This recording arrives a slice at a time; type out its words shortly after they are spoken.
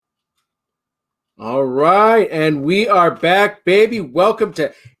All right, and we are back, baby. Welcome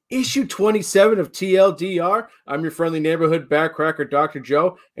to issue 27 of TLDR. I'm your friendly neighborhood backcracker, Dr.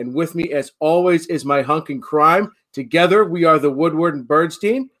 Joe, and with me, as always, is my hunk in crime. Together, we are the Woodward and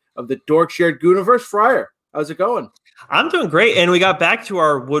Bernstein of the Dork Shared Gooniverse. Fryer, how's it going? I'm doing great. And we got back to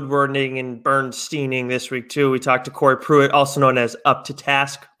our woodwarding and Bernsteining this week, too. We talked to Corey Pruitt, also known as Up to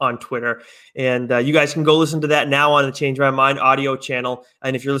Task on Twitter. And you guys can go listen to that now on the Change My Mind audio channel.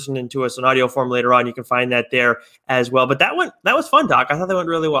 And if you're listening to us in audio form later on, you can find that there as well. But that was fun, Doc. I thought that went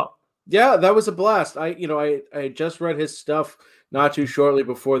really well. Yeah, that was a blast. I just read his stuff not too shortly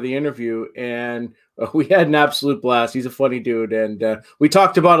before the interview, and we had an absolute blast. He's a funny dude, and we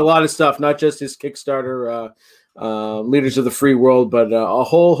talked about a lot of stuff, not just his Kickstarter, Leaders of the Free World, but a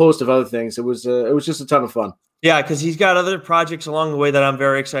whole host of other things. It was just a ton of fun. Yeah, because he's got other projects along the way that I'm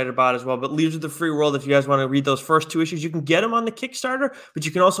very excited about as well. But Leaders of the Free World, if you guys want to read those first two issues, you can get them on the Kickstarter, but you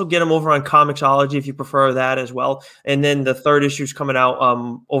can also get them over on Comixology if you prefer that as well. And then the third issue is coming out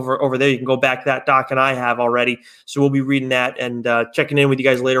over there. You can go back that Doc and I have already. So we'll be reading that and checking in with you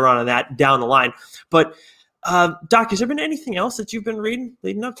guys later on that down the line. But Doc, has there been anything else that you've been reading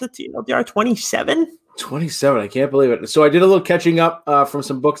leading up to TLDR 27? 27, I can't believe it. So I did a little catching up from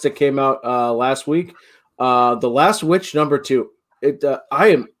some books that came out last week. The Last Witch #2. I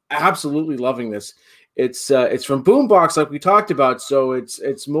am absolutely loving this. It's from Boombox, like we talked about, so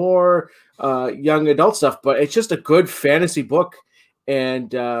it's more young adult stuff, but it's just a good fantasy book.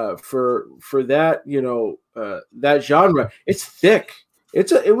 And for that, that genre, it's thick.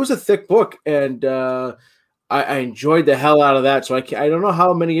 It was a thick book, and I enjoyed the hell out of that. So I don't know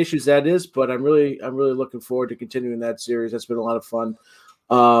how many issues that is, but I'm really looking forward to continuing that series. That's been a lot of fun.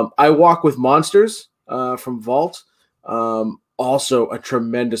 I Walk with Monsters from Vault, also a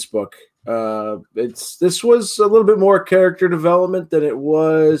tremendous book. This was a little bit more character development than it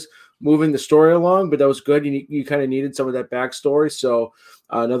was moving the story along, but that was good. You kind of needed some of that backstory, so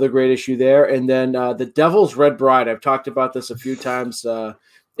another great issue there. And then The Devil's Red Bride. I've talked about this a few times.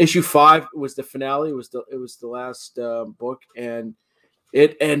 Issue 5 was the finale. It was the last book, and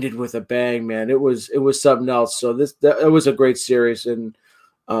it ended with a bang, man. It was something else. So it was a great series, and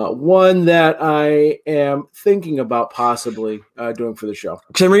one that I am thinking about possibly doing for the show.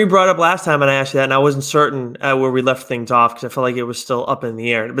 Because I remember you brought up last time, and I asked you that, and I wasn't certain where we left things off because I felt like it was still up in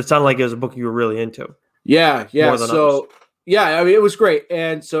the air. But it sounded like it was a book you were really into. Yeah. So, yeah, I mean, it was great,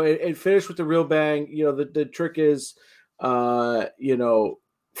 and so it finished with a real bang. The trick is, I've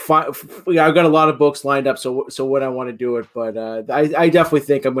got a lot of books lined up, so when I want to do it, but I definitely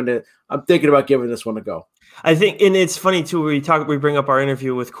think I'm thinking about giving this one a go. I think, and it's funny too. We bring up our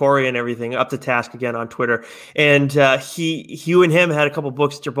interview with Corey and everything, Up to Task again on Twitter, and you and him had a couple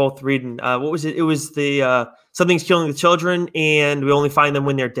books that you're both reading. What was it? It was the Something's Killing the Children, and We Only Find Them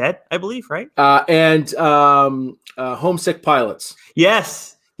When They're Dead, I believe, right? And Homesick Pilots.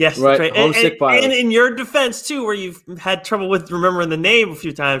 Yes, right. Homesick Pilots. And in your defense too, where you've had trouble with remembering the name a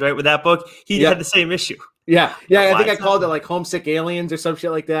few times, right? With that book, he had the same issue. Yeah. I think I called it like Homesick Aliens or some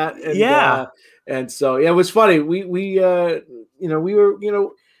shit like that. And, and so it was funny. We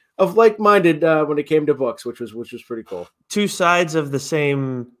were of like-minded when it came to books, which was pretty cool. Two sides of the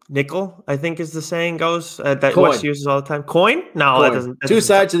same nickel, I think, is the saying goes that West uses all the time. Coin? No, coin. That doesn't. Two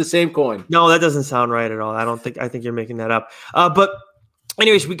sides of the same coin. No, that doesn't sound right at all. I think you're making that up. But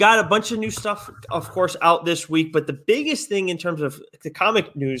anyways, we got a bunch of new stuff, of course, out this week. But the biggest thing in terms of the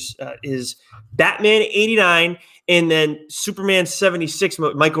comic news is Batman 89 and then Superman 76,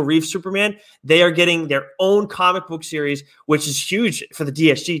 Michael Reeves Superman. They are getting their own comic book series, which is huge for the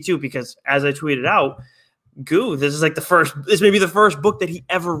DSG too, because as I tweeted out, this may be the first book that he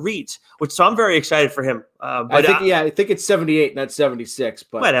ever reads, so I'm very excited for him. I think it's 78, not 76,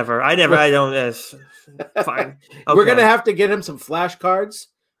 but whatever. Fine. Okay. We're going to have to get him some flashcards.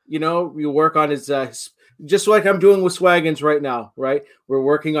 We work on his, just like I'm doing with Swaggins right now, right? We're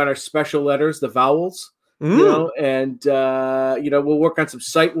working on our special letters, the vowels, and we'll work on some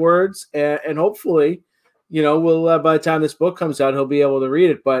sight words and hopefully, we'll, by the time this book comes out, he'll be able to read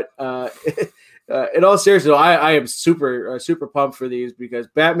it. But, in all seriousness, I am super pumped for these because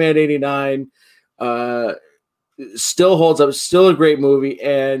Batman 89 still holds up, still a great movie,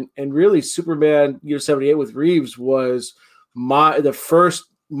 and really Superman 78 with Reeves was my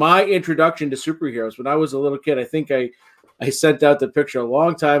introduction to superheroes when I was a little kid. I think I sent out the picture a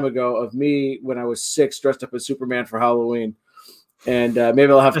long time ago of me when I was 6 dressed up as Superman for Halloween. And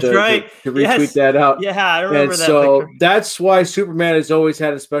maybe I'll have to retweet that out. Yeah, I remember that. So that's why Superman has always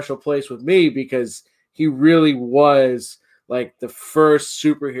had a special place with me because he really was like the first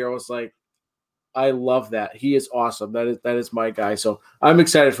superhero. It's like, I love that. He is awesome. That is my guy. So I'm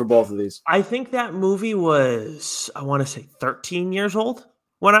excited for both of these. I think that movie was, I want to say 13 years old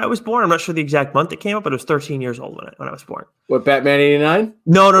when I was born. I'm not sure the exact month it came out, but it was 13 years old when I was born. What, Batman 89?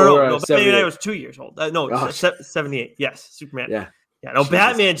 No. Batman 89 was 2 years old. No, Oh, 78. Yes, Superman. Yeah. Yeah, no, Jesus.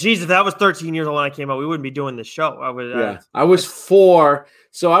 Batman. Jeez, if that was 13 years old when I came out, we wouldn't be doing this show. I was 4,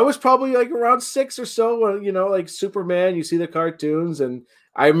 so I was probably like around 6 or so. Like Superman. You see the cartoons, and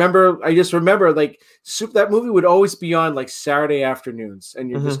I just remember like that movie would always be on like Saturday afternoons,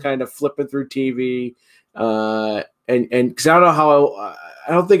 and you're just kind of flipping through TV, and because I don't know how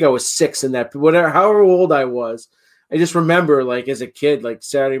I don't think I was 6 in that, however old I was. I just remember like as a kid, like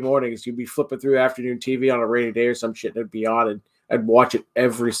Saturday mornings, you'd be flipping through afternoon TV on a rainy day or some shit, and it'd be on, and I'd watch it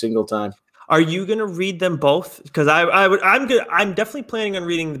every single time. Are you going to read them both? Because I'm definitely planning on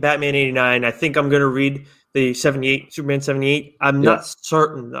reading the Batman 89. I think I'm going to read the 78, Superman 78. I'm not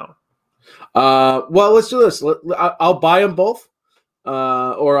certain though. Well, let's do this. I'll buy them both,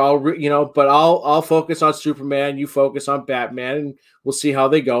 or but I'll focus on Superman. You focus on Batman, and we'll see how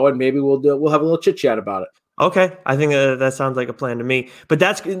they go, and maybe we'll have a little chit chat about it. Okay, I think that sounds like a plan to me. But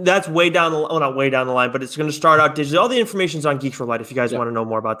that's way down the not way down the line, but it's going to start out digitally. All the information's on Geeks for Light if you guys want to know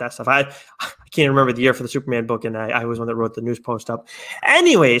more about that stuff. I can't remember the year for the Superman book, and I was one that wrote the news post up.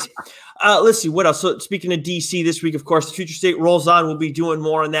 Anyways, let's see what else. So speaking of DC this week, of course, the Future State rolls on. We'll be doing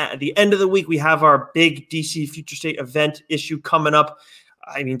more on that. At the end of the week, we have our big DC Future State event issue coming up.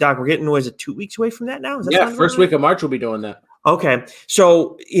 I mean, Doc, we're getting, is it 2 weeks away from that now? First week of March we'll be doing that. Okay,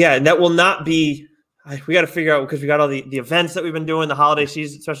 so yeah, and that will not be. We got to figure out, because we got all the events that we've been doing, the holiday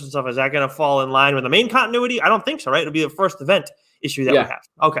season, special stuff. Is that going to fall in line with the main continuity? I don't think so, right? It'll be the first event issue that we have.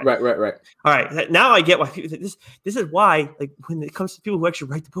 Okay. Right. All right. Now I get why this is why, like, when it comes to people who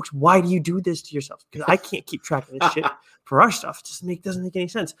actually write the books, why do you do this to yourself? Because I can't keep track of this shit for our stuff. It just doesn't make any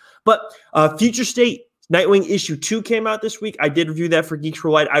sense. But Future State Nightwing issue 2 came out this week. I did review that for Geeks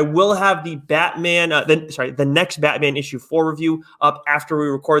Worldwide. I will have the Batman, the next Batman issue 4 review up after we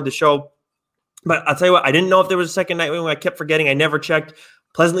record the show. But I'll tell you what, I didn't know if there was a second Nightwing. I kept forgetting. I never checked.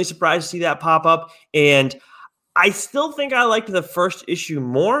 Pleasantly surprised to see that pop up. And I still think I liked the first issue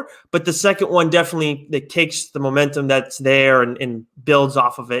more, but the second one definitely takes the momentum that's there and builds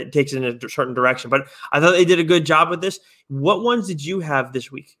off of it, takes it in a certain direction. But I thought they did a good job with this. What ones did you have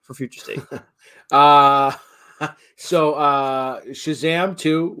this week for Future State? So Shazam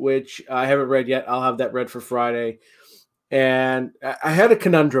 2, which I haven't read yet. I'll have that read for Friday. And I had a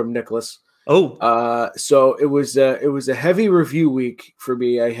conundrum, Nicholas. So it was a heavy review week for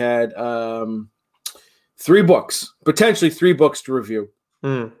me. I had 3 books, potentially 3 books to review.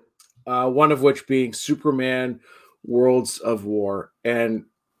 One of which being Superman Worlds of War, and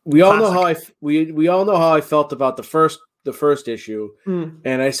we all know how we all know how I felt about the first issue.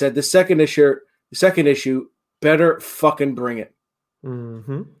 And I said the second issue better fucking bring it.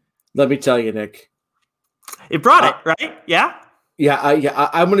 Let me tell you, Nick, it brought it, right? Yeah.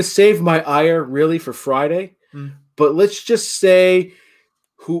 I'm going to save my ire really for Friday, but let's just say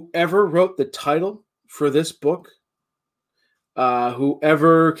whoever wrote the title for this book,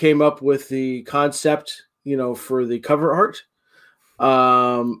 whoever came up with the concept, for the cover art,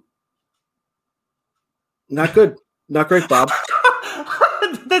 not good, not great, Bob.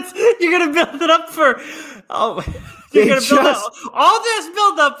 You're going to build it up for. You're going to build up all this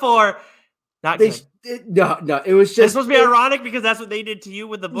build up for. Not good. No, it was just. It's supposed to be ironic because that's what they did to you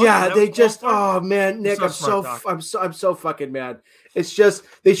with the book. Yeah, they just. Oh man, Nick, I'm so fucking mad. It's just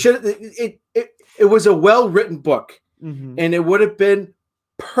they should. It was a well-written book, and it would have been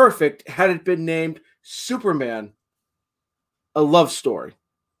perfect had it been named Superman, a love story.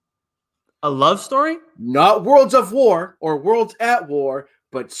 A love story? Not Worlds of War or Worlds at War,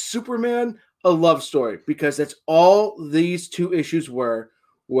 but Superman, a love story, because that's all these 2 issues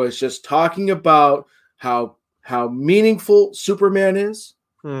was just talking about how meaningful Superman is,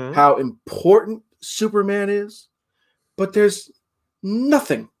 how important Superman is, but there's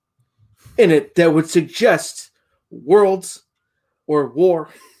nothing in it that would suggest worlds or war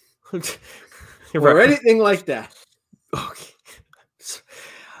or anything like that.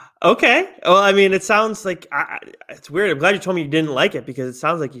 Okay. Well, I mean, it sounds like it's weird. I'm glad you told me you didn't like it because it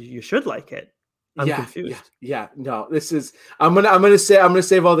sounds like you should like it. I'm confused. Yeah. No, this is. I'm gonna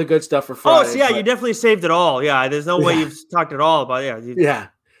save all the good stuff for Friday. Oh, so you definitely saved it all. Yeah, there's no way you've talked at all about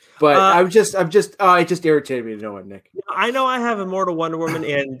But it just irritated me to know it, Nick. I know I have Immortal Wonder Woman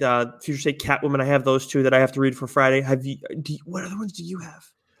and Future State Catwoman. I have those 2 that I have to read for Friday. What other ones do you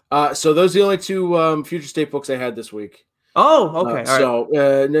have? So those are the only 2 Future State books I had this week. Oh, okay. All right. So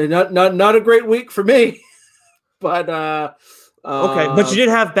not a great week for me, but Okay, but you did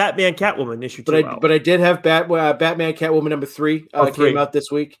have Batman Catwoman issue 2 out. But I did have Batman Catwoman number 3 came out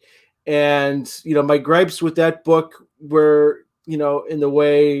this week. And, my gripes with that book were, in the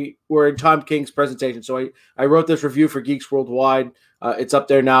way were in Tom King's presentation. So I wrote this review for Geeks Worldwide. It's up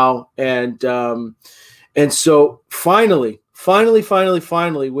there now. And so finally,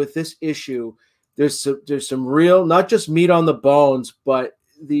 with this issue, there's some real, not just meat on the bones, but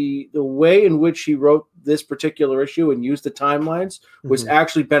the way in which he wrote this particular issue and used the timelines was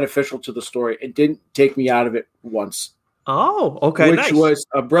actually beneficial to the story. It didn't take me out of it once. Oh, okay. Which was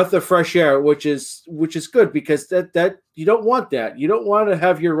a breath of fresh air, which is good, because that you don't want that. You don't want to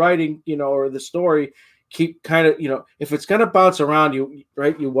have your writing, or the story keep kind of, if it's going to bounce around you,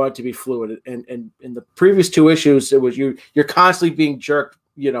 right? You want it to be fluid. And in the previous 2 issues, it was you're constantly being jerked,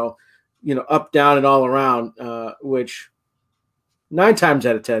 up, down, and all around, which 9 times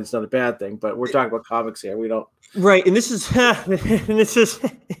out of 10 is not a bad thing. But we're talking about comics here. We don't. Right, and this is the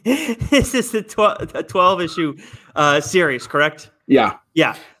 12 issue series, correct? Yeah.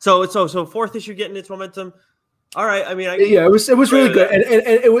 So 4th issue getting its momentum. All right. I mean, it was really good, and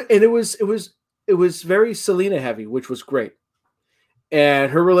it was very Selena heavy, which was great,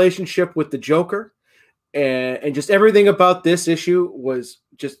 and her relationship with the Joker, and just everything about this issue was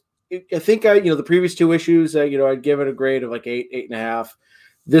just. I think the previous 2 issues, I'd give it a grade of like 8.5.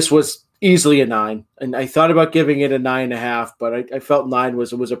 This was easily a 9, and I thought about giving it a 9.5, but I felt 9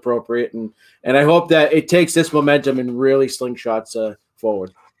 was appropriate, and I hope that it takes this momentum and really slingshots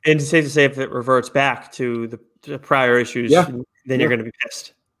forward. And it's safe to say if it reverts back to the prior issues, then you're going to be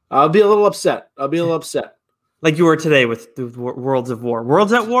pissed. I'll be a little upset. Like you were today with the Worlds of War.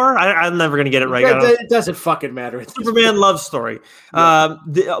 Worlds at War? I'm never going to get it right. It doesn't fucking matter. Superman love story.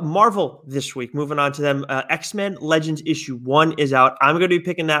 The Marvel this week, moving on to them. X-Men Legends issue 1 is out. I'm going to be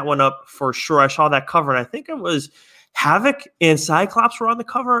picking that one up for sure. I saw that cover, and I think it was Havoc and Cyclops were on the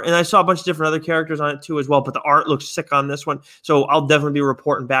cover, and I saw a bunch of different other characters on it too as well, but the art looks sick on this one. So I'll definitely be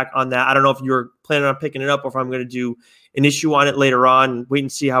reporting back on that. I don't know if you're planning on picking it up or if I'm going to do an issue on it later on and wait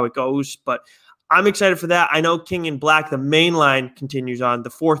and see how it goes, but I'm excited for that. I know King in Black, the main line, continues on. The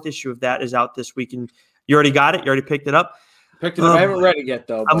 4th issue of that is out this week, and you already got it? You already picked it up? Picked it up. I haven't read it yet,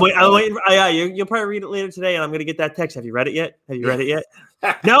 though. I'm waiting. Yeah, you'll probably read it later today, and I'm going to get that text. Have you read it yet?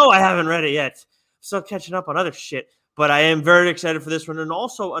 No, I haven't read it yet. Still catching up on other shit, but I am very excited for this one. And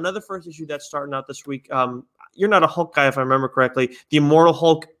also, another first issue that's starting out this week. You're not a Hulk guy, if I remember correctly. The Immortal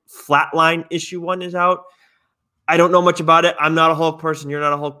Hulk Flatline issue 1 is out. I don't know much about it. I'm not a Hulk person. You're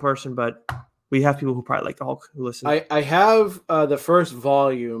not a Hulk person, but we have people who probably like the Hulk who listen. I have the first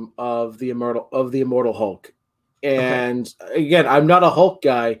volume of the Immortal Hulk, and again, I'm not a Hulk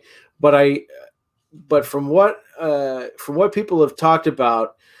guy, but from what people have talked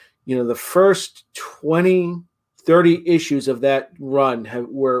about, the first 20, 30 issues of that run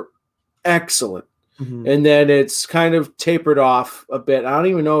were excellent, and then it's kind of tapered off a bit. I don't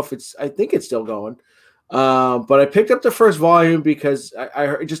even know if I think it's still going. But I picked up the first volume because I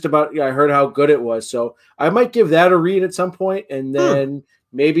heard how good it was. So I might give that a read at some point, and then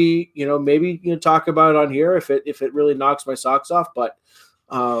maybe talk about it on here if it really knocks my socks off. But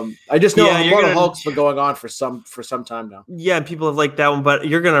I just know a lot of Hulk's been going on for some time now. Yeah, and people have liked that one, but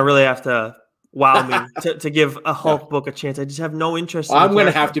you're gonna really have to wow me to give a Hulk book a chance. I just have no interest. I'm going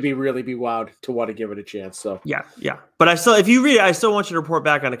to have to be wowed to want to give it a chance. So yeah. But if you read it, I still want you to report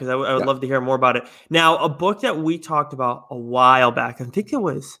back on it because I would love to hear more about it. Now, a book that we talked about a while back, I think it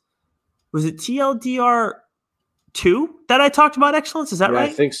was it TLDR 2 that I talked about excellence? Is that right?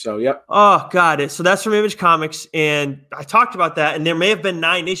 I think so. Yep. Oh, got it. So that's from Image Comics, and I talked about that, and there may have been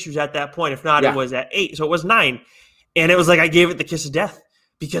 9 issues at that point. If not, it was at 8. So it was 9, and it was like I gave it the kiss of death.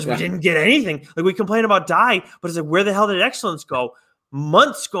 Because we didn't get anything. Like we complain about Die, but it's like, where the hell did Excellence go?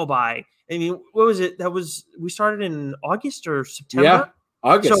 Months go by. I mean, what was it? We started in August or September? Yeah,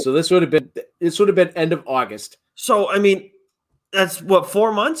 August. So this would have been end of August. So I mean, that's what,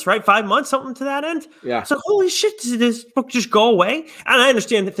 4 months, right? 5 months, something to that end. Yeah. So holy shit, did this book just go away? And I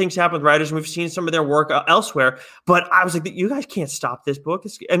understand that things happen with writers, and we've seen some of their work elsewhere. But I was like, you guys can't stop this book.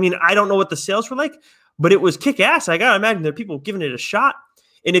 I mean, I don't know what the sales were like, but it was kick ass. I gotta imagine there are people giving it a shot.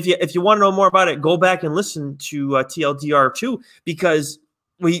 And if you want to know more about it, go back and listen to TLDR 2 because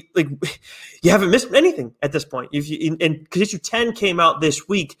you haven't missed anything at this point. Because issue 10 came out this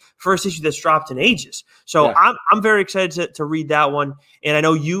week, first issue that's dropped in ages. So I'm very excited to read that one. And I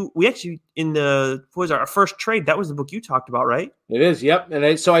know we actually our first trade, that was the book you talked about, right? It is, yep.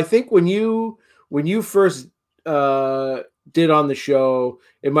 And so I think when you first did on the show,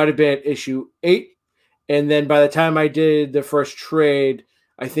 it might have been issue 8, and then by the time I did the first trade,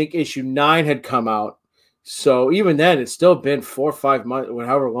 I think issue 9 had come out. So even then, it's still been 4 or 5 months,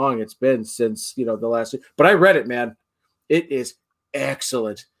 however long it's been since the last. But I read it, man. It is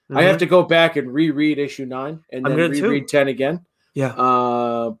excellent. I have to go back and reread issue 9 and then reread 10 again. Yeah.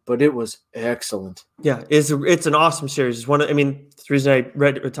 But it was excellent. Yeah, it's an awesome series. It's the reason I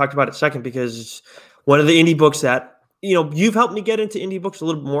talked about it second, because it's one of the indie books that, you've helped me get into indie books a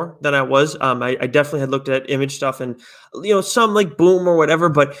little bit more than I was. I definitely had looked at Image stuff and, some like Boom or whatever,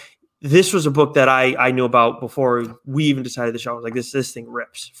 but this was a book that I knew about before we even decided the show. I was like, this thing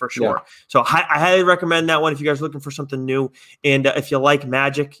rips for sure. Yeah. So I highly recommend that one if you guys are looking for something new. And if you like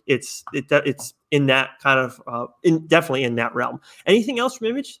magic, it's in that kind of definitely in that realm. Anything else from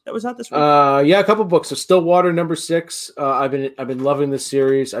Image that was out this week? Yeah, a couple books. So Stillwater #6. I've been loving this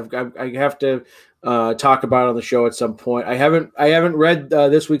series. I have to talk about it on the show at some point. I haven't read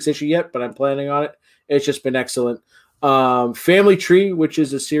this week's issue yet, but I'm planning on it. It's just been excellent. Family Tree, which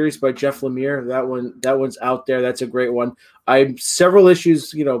is a series by Jeff Lemire. That one's out there. That's a great one. I'm several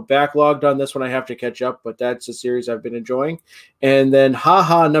issues, backlogged on this one. I have to catch up, but that's a series I've been enjoying. And then Ha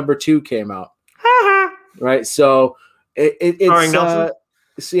 #2 came out. Right. So it's Nelson.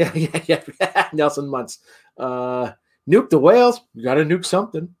 So yeah. Nelson Muntz. Nuke the whales. You got to nuke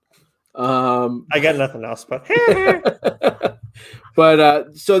something. I got nothing else, but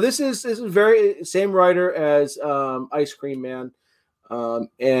but so this is very same writer as Ice Cream Man,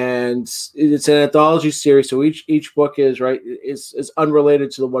 and it's an anthology series. So each book is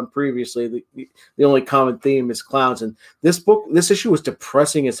unrelated to the one previously. The only common theme is clowns, and this issue was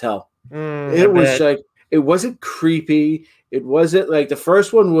depressing as hell. It was like, it wasn't creepy. It wasn't like the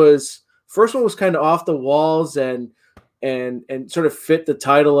first one was kind of off the walls and sort of fit the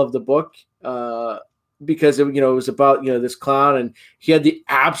title of the book, because it was about this clown, and he had the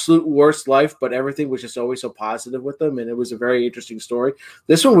absolute worst life, but everything was just always so positive with him, and it was a very interesting story.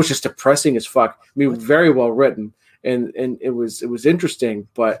 This one was just depressing as fuck. I mean, very well written, and it was interesting,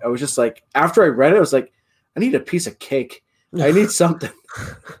 but I was just like, after I read it, I was like, I need a piece of cake. I need something,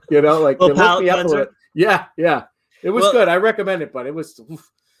 like it lift me up a little bit. Yeah. It was good. I recommend it, but it was.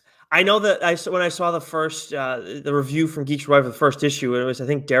 I know that when I saw the first the review from Geeks Worldwide for the first issue, it was, I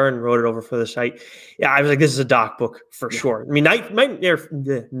think Darren wrote it over for the site. Yeah, I was like, this is a doc book for sure. I mean,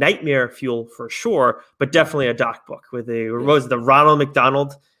 Nightmare Fuel for sure, but definitely a doc book with what was the Ronald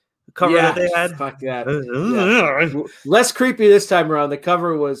McDonald cover that they had. Fuck that. Yeah. Less creepy this time around. The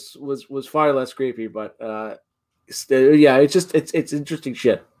cover was far less creepy, but it's interesting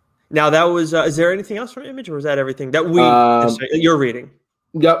shit. Now that was. Is there anything else from Image, or was that everything that you're reading?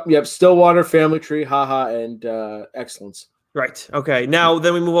 Yep. Stillwater, Family Tree, and Excellence. Right. Okay. Now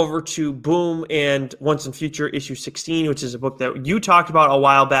then we move over to Boom and Once and Future issue 16, which is a book that you talked about a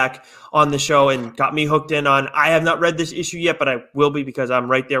while back on the show and got me hooked in on. I have not read this issue yet, but I will be, because I'm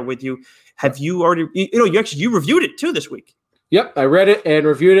right there with you. Have you already? You reviewed it too this week. Yep, I read it and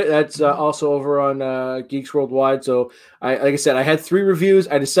reviewed it. That's also over on Geeks Worldwide. So, like I said, I had 3 reviews.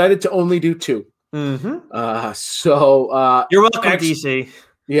 I decided to only do 2. Mm-hmm. So you're welcome, DC.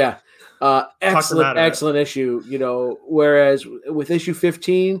 Yeah, excellent issue. Whereas with issue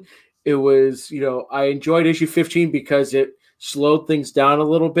 15, it was I enjoyed issue 15 because it slowed things down a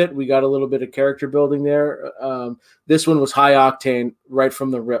little bit. We got a little bit of character building there. This one was high octane right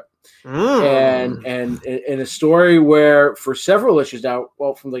from the rip. And in a story where for several issues now,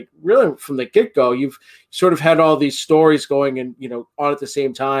 well, from the get-go, you've sort of had all these stories going and on at the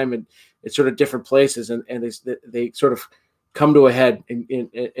same time, and it's sort of different places, and they sort of come to a head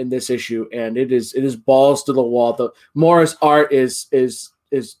in this issue, and it is balls to the wall. The Morris art is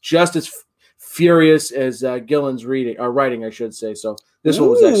just as furious as Gillen's writing, I should say. So this one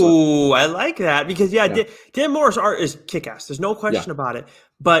was excellent. Ooh, I like that, because Dan Morris' art is kick-ass. There's no question about it.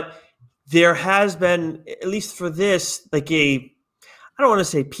 But there has been, at least for this, like I don't want to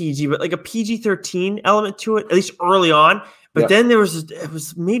say PG, but like a PG-13 element to it, at least early on. But then it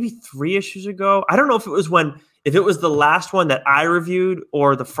was maybe 3 issues ago. I don't know if it was the last one that I reviewed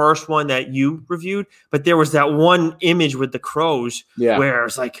or the first one that you reviewed, but there was that one image with the crows where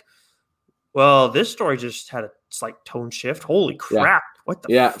it's like, well, this story just had a slight tone shift. Holy crap. What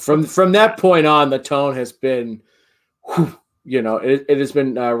the from that point on, the tone has been it has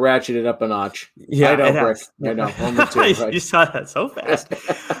been ratcheted up a notch. Yeah, I know. Only 2, right? You saw that so fast.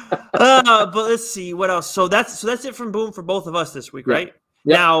 But let's see what else. So that's it from Boom for both of us this week, right? Yep.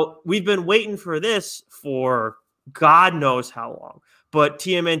 Now we've been waiting for this for God knows how long. But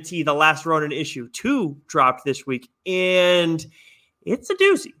TMNT, The Last Ronin issue 2 dropped this week, and it's a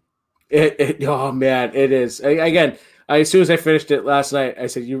doozy. Oh man, it is. Again, As soon as I finished it last night, I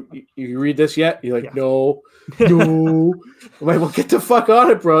said, "You read this yet?" You're like, Yeah. "No, no." I'm like, "Well, get the fuck on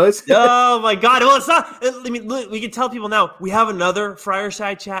it, bro." Oh my God! Well, it's not. I mean, look, we can tell people now. We have another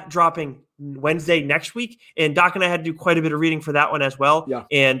Fireside Chat dropping Wednesday next week, and Doc and I had to do quite a bit of reading for that one as well. Yeah.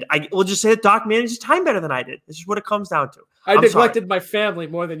 And I will just say that Doc manages time better than I did. This is what it comes down to. I neglected my family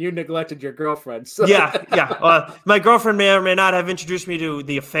more than you neglected your girlfriend. So. Yeah. My girlfriend may or may not have introduced me to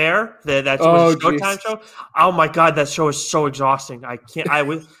The Affair. That's a Showtime show. Oh my God, that show is so exhausting. I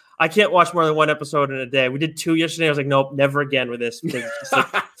can't watch more than one episode in a day. We did 2 yesterday. I was like, nope, never again with this. It's like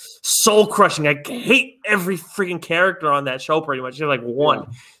soul crushing. I hate every freaking character on that show pretty much. They're like one. Yeah.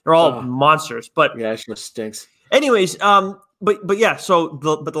 They're all monsters. But yeah, it sure stinks. Anyways, but yeah. So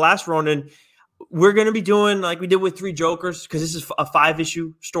the last Ronin, we're going to be doing like we did with Three Jokers because this is a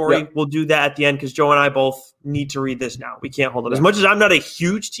 5-issue story. Yep. We'll do that at the end because Joe and I both need to read this now. We can't hold it. As much as I'm not a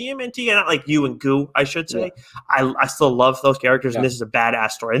huge TMNT, and not like you and Goo, I should say, I still love those characters, and this is a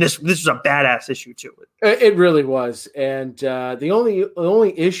badass story. And this was a badass issue too. It really was. And the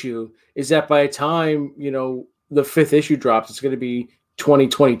only issue is that by the time the 5th issue drops, it's going to be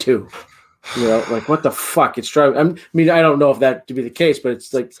 2022. Like what the fuck? It's driving. I mean, I don't know if that to be the case, but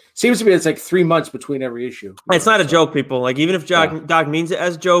it's like seems to be it's like 3 months between every issue. It's not a joke, people. Like even if Doc means it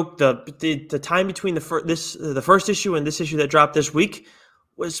as a joke, the time between the first issue and this issue that dropped this week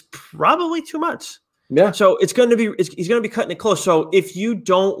was probably 2 months. Yeah. So he's going to be cutting it close. So if you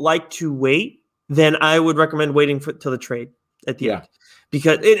don't like to wait, then I would recommend waiting till the trade at the end.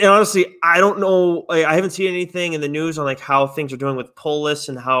 Because and honestly, I don't know. I haven't seen anything in the news on like how things are doing with pull lists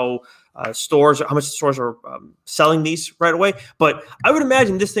and how how much stores are selling these right away. But I would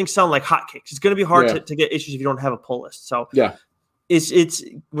imagine this thing's selling like hotcakes. It's going to be hard to get issues if you don't have a pull list. So it's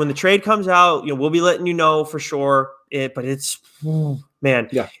when the trade comes out, we'll be letting you know for sure. But it's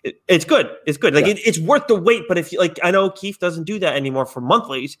it's good. It's good. Like it's worth the wait. But if you like, I know Keith doesn't do that anymore for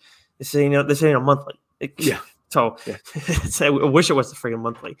monthlies. This ain't a monthly. So I wish it was the freaking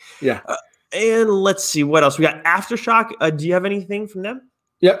monthly. Yeah. And let's see what else we got. Aftershock. Do you have anything from them?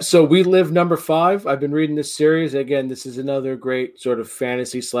 Yep. So We Live #5. I've been reading this series. Again, this is another great sort of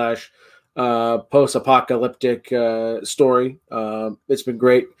fantasy / post-apocalyptic story. It's been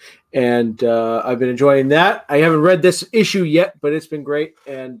great. And I've been enjoying that. I haven't read this issue yet, but it's been great.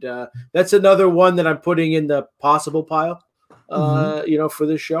 And that's another one that I'm putting in the possible pile, for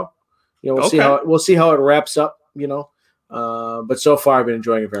this show. We'll see how it wraps up, but so far I've been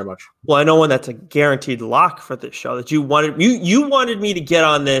enjoying it very much. Well, I know one that's a guaranteed lock for this show that you wanted me to get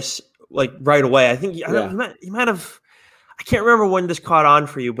on this like right away. I think you might have. I can't remember when this caught on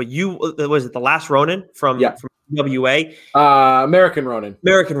for you, but was it The Last Ronin from WA? American Ronin.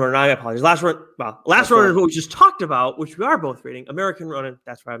 American Ronin. I apologize. Last Ronin is what we just talked about, which we are both reading. American Ronin.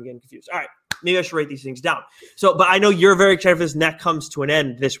 That's why I'm getting confused. All right, maybe I should write these things down. So, but I know you're very excited for this, and that comes to an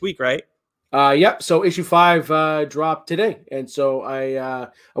end this week, right? Yep. So issue 5 dropped today, and so I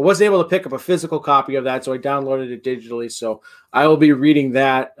wasn't able to pick up a physical copy of that, so I downloaded it digitally. So I will be reading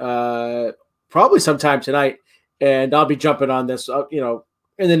that probably sometime tonight, and I'll be jumping on this, in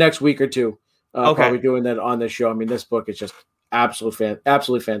the next week or two. Probably doing that on this show. I mean, this book is just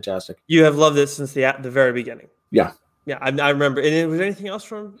absolutely fantastic. You have loved it since the very beginning. Yeah. Yeah, I remember. And was there anything else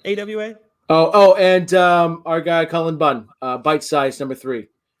from AWA? And our guy Cullen Bunn, Bite Size #3.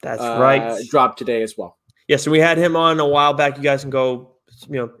 That's right. Dropped today as well. Yes, and we had him on a while back. You guys can go,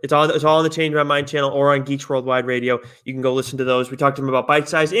 it's all on the Change My Mind channel or on Geeks Worldwide Radio. You can go listen to those. We talked to him about Bite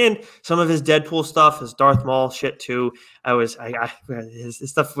Size and some of his Deadpool stuff, his Darth Maul shit too. His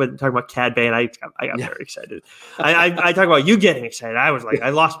stuff with talking about Cad Bane. I got very excited. I talk about you getting excited. I was like, I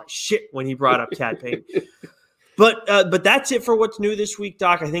lost my shit when he brought up Cad Bane. But that's it for what's new this week,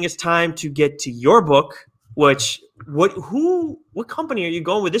 Doc. I think it's time to get to your book. What company are you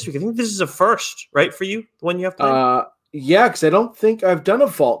going with this week? I think this is a first, right, for you, the one you have to yeah, because I don't think I've done a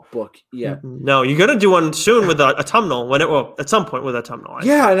Vault book yet. No, you're gonna do one soon with a autumnal. At some point with autumnal.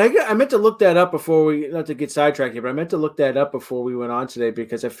 Yeah, and I meant to look that up before we, not to get sidetracked here, but I meant to look that up before we went on today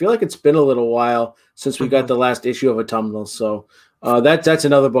because I feel like it's been a little while since we got the last issue of autumnal. So that's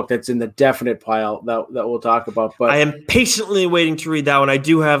another book that's in the definite pile that we'll talk about. But I am patiently waiting to read that one. I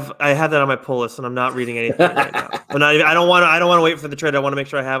have that on my pull list, and I'm not reading anything right now. I don't want to wait for the trade. I want to make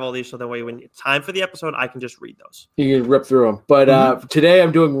sure I have all these, so that way when it's time for the episode, I can just read those. You can rip through them. But today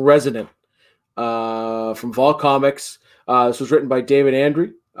I'm doing Resonant from Vault Comics. This was written by David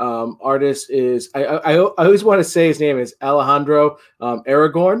Andry. Artist is I always want to say his name is Alejandro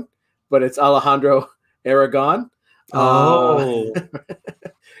Aragorn, but it's Alejandro Aragon.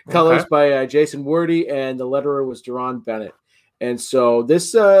 Colors by Jason Wordy, and the letterer was Deron Bennett. And so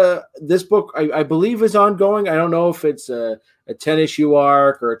this book I believe is ongoing. I don't know if it's a 10-issue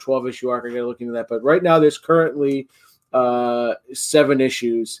arc or a 12-issue arc. I got to look into that. But right now there's currently 7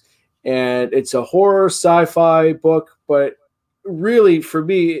 issues, and it's a horror sci-fi book. But really, for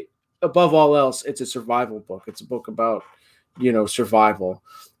me, above all else, it's a survival book. It's a book about survival,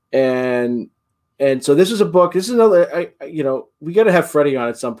 and so this is a book. This is another. We got to have Freddie on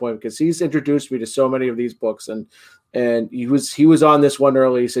at some point because he's introduced me to so many of these books, and he was on this one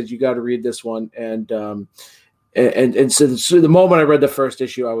early. He said you got to read this one, and so the moment I read the first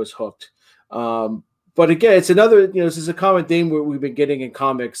issue, I was hooked. But again, it's another. This is a common theme where we've been getting in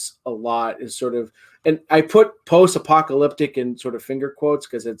comics a lot. Is sort of, and I put post-apocalyptic in sort of finger quotes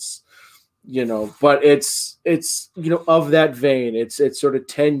because it's. But it's of that vein. It's sort of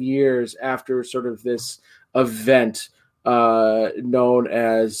 10 years after sort of this event known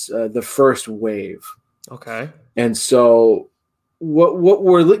as the first wave. Okay. And so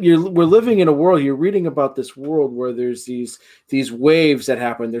we're living in a world. You're reading about this world where there's these waves that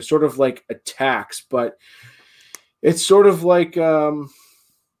happen. They're sort of like attacks, but it's sort of like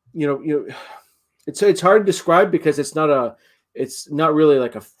it's hard to describe because it's not really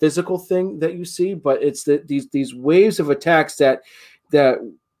like a physical thing that you see, but it's these waves of attacks that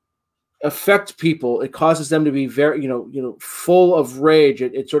affect people. It causes them to be very, full of rage.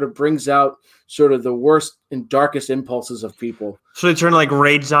 It sort of brings out sort of the worst and darkest impulses of people. So they turn like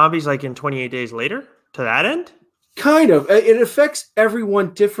rage zombies, like in 28 Days Later, to that end? Kind of. It affects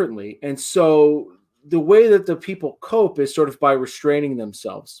everyone differently. And so the way that the people cope is sort of by restraining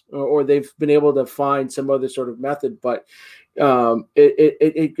themselves, or they've been able to find some other sort of method, but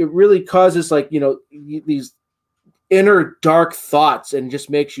it really causes these inner dark thoughts and just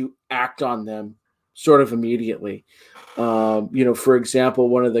makes you act on them sort of immediately. For example,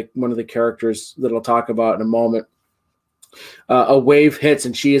 one of the characters that I'll talk about in a moment, a wave hits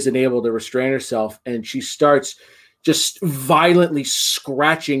and she isn't able to restrain herself, and she starts just violently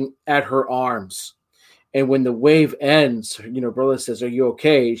scratching at her arms. And when the wave ends, Brilla says, "Are you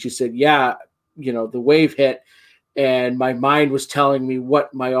okay?" She said, "Yeah, the wave hit, and my mind was telling me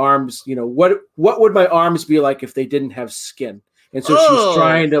what my arms, what would my arms be like if they didn't have skin?" And so she's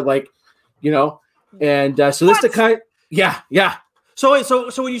trying to and so this the kind, yeah.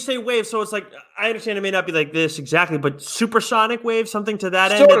 So when you say wave, so it's like, I understand it may not be like this exactly, but supersonic wave, something to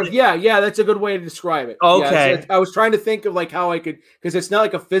that end? Sort of, yeah, that's a good way to describe it. Okay. Yeah, I was trying to think of like how I could, because it's not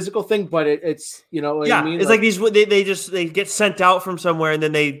like a physical thing, but it's, what I mean? It's like these, they get sent out from somewhere, and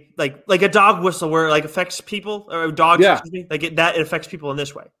then they, like a dog whistle where it like affects people, or dogs, excuse me, like it affects people in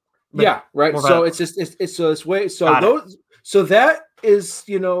this way. But yeah, right. So it's just, it's so this way. So that is,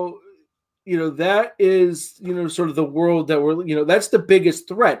 that is, sort of the world that we're, that's the biggest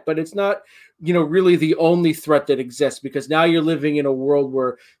threat, but it's not, really the only threat that exists, because now you're living in a world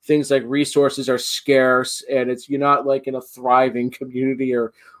where things like resources are scarce, and you're not like in a thriving community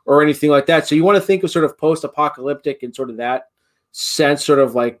or anything like that. So you want to think of sort of post-apocalyptic in sort of that sense, sort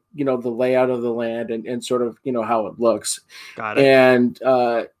of like, the layout of the land and sort of, how it looks. Got it. And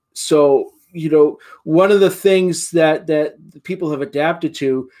so, one of the things that people have adapted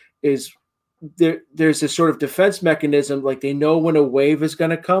to is there's a sort of defense mechanism, like they know when a wave is going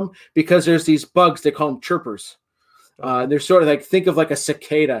to come, because there's these bugs, they call them chirpers. They're sort of like, think of like a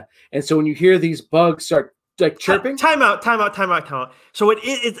cicada. And so when you hear these bugs start like chirping. Time out. So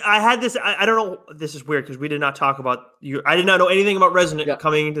I had this, I don't know, this is weird because we did not talk about you. I did not know anything about Resonant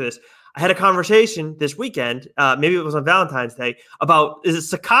coming into this. I had a conversation this weekend, maybe it was on Valentine's Day, about, is it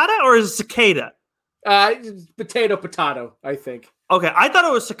cicada or is it cicada? Potato, I think. Okay, I thought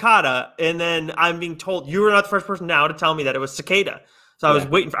it was cicada, and then I'm being told you were not the first person now to tell me that it was cicada. So I was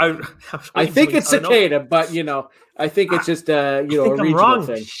waiting for. I think it's cicada, but I think it's just a regional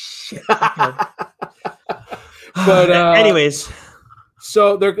thing. Shit. But anyways,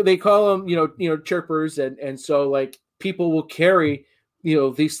 so they call them chirpers, and so like people will carry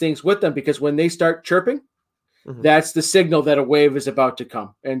these things with them, because when they start chirping, that's the signal that a wave is about to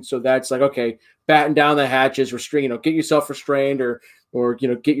come. And so that's like, okay, batten down the hatches, restrain, get yourself restrained, or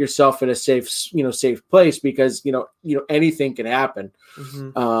get yourself in a safe place, because anything can happen.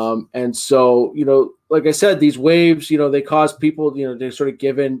 And so like I said, these waves, they cause people, they sort of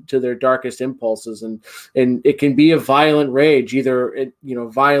give in to their darkest impulses, and it can be a violent rage, either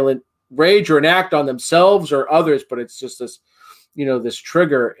violent rage or an act on themselves or others, but it's just this this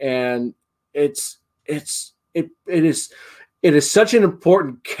trigger, and it is such an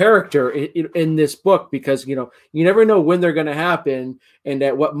important character in this book, because you never know when they're going to happen and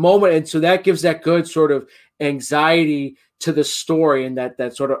at what moment, and so that gives that good sort of anxiety to the story and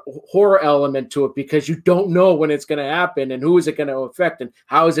that sort of horror element to it, because you don't know when it's going to happen and who is it going to affect and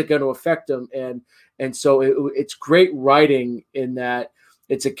how is it going to affect them. And so it's great writing in that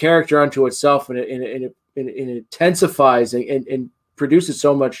it's a character unto itself, and it intensifies and produces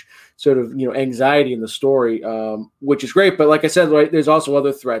so much sort of, anxiety in the story, which is great. But like I said, right, there's also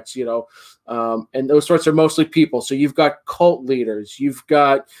other threats, and those threats are mostly people. So you've got cult leaders, you've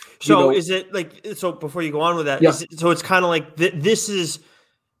got. Is it like, so before you go on with that, yeah. so it's kind of like this is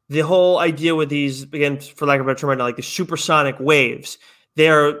the whole idea with these, again, for lack of a better term right now, like the supersonic waves.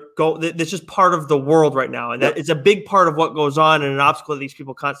 That's just part of the world right now, and that it's a big part of what goes on and an obstacle that these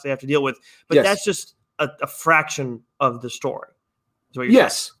people constantly have to deal with. But that's just a fraction of the story.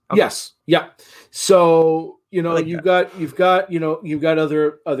 Yes. Okay. Yes. Yeah. So, like you've got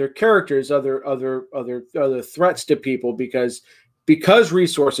other characters, other threats to people because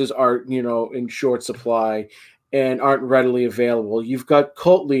resources are, in short supply and aren't readily available. You've got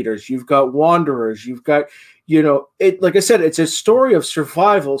cult leaders, you've got wanderers, you've got, like I said, it's a story of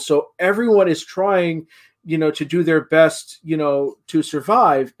survival. So everyone is trying, to do their best, to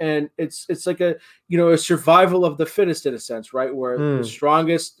survive. And it's like a survival of the fittest in a sense, right? Where the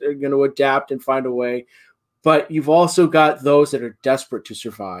strongest are going to adapt and find a way. But you've also got those that are desperate to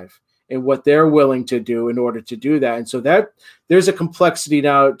survive and what they're willing to do in order to do that. And so that there's a complexity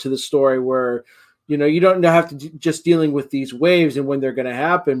now to the story where, you don't have to just dealing with these waves and when they're going to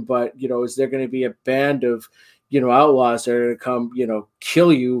happen, but, is there going to be a band of, outlaws that are going to come,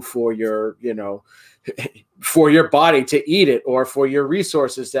 kill you for your, for your body to eat it, or for your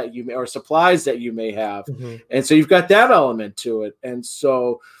resources that you may, or supplies that you may have. Mm-hmm. And so you've got that element to it. And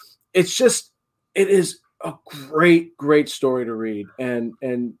so it is a great story to read.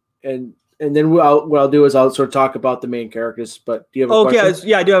 And then what I'll do is I'll sort of talk about the main characters. But do you have a question?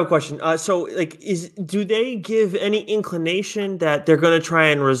 Yeah, I do have a question. So like, do they give any inclination that they're going to try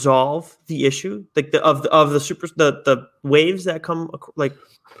and resolve the issue, like the waves that come like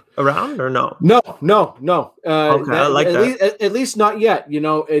around, or no? No. Okay, I like that. At least not yet.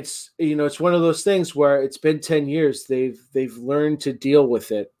 It's one of those things where it's been 10 years. They've learned to deal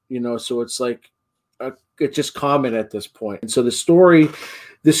with it. So it's like it's just common at this point. And so the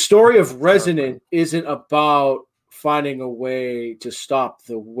story of Resonant isn't about finding a way to stop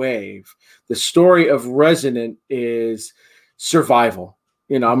the wave. The story of Resonant is survival.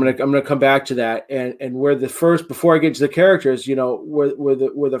 I'm gonna come back to that, and where the first, before I get to the characters, where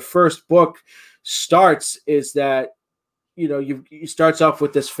the first book starts is that he starts off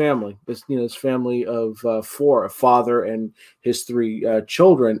with this family, this family of four, a father and his three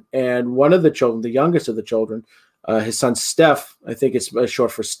children, and one of the children, the youngest of the children, his son Steph, I think it's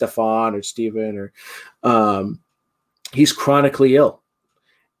short for Stefan or Stephen, or he's chronically ill.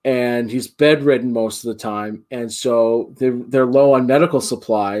 And he's bedridden most of the time. And so they're low on medical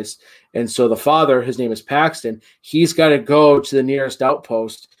supplies. And so the father, his name is Paxton, he's got to go to the nearest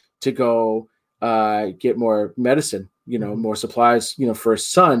outpost to go get more medicine, more supplies, for his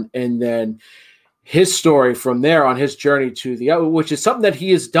son. And then his story from there on his journey to which is something that he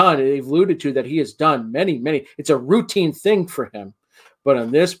has done. They've alluded to that he has done many, it's a routine thing for him. But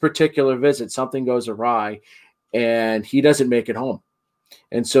on this particular visit, something goes awry and he doesn't make it home.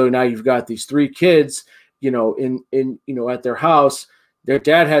 And so now you've got these three kids, in at their house. Their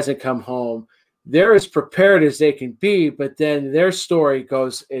dad hasn't come home. They're as prepared as they can be, but then their story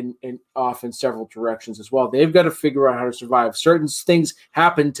goes off in several directions as well. They've got to figure out how to survive. Certain things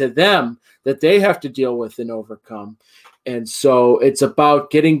happen to them that they have to deal with and overcome. And so it's about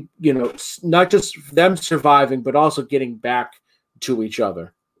getting, not just them surviving, but also getting back to each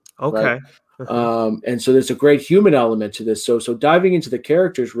other. Okay. Right? And so there's a great human element to this. So diving into the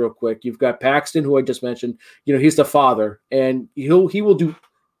characters real quick, you've got Paxton, who I just mentioned. He's the father, and he will do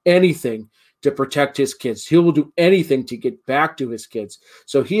anything to protect his kids. He will do anything to get back to his kids.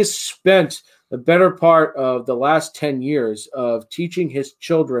 So he has spent the better part of the last 10 years of teaching his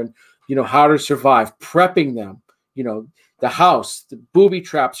children, how to survive, prepping them, the house, the booby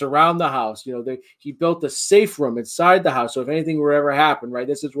traps around the house. He built a safe room inside the house. So if anything were ever happen, right,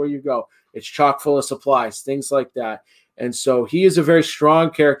 this is where you go. It's chock full of supplies, things like that. And so he is a very strong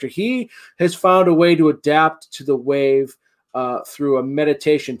character. He has found a way to adapt to the wave through a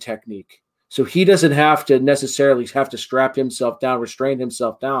meditation technique. So he doesn't have to necessarily have to strap himself down, restrain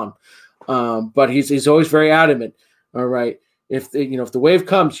himself down. But he's always very adamant. All right. If the wave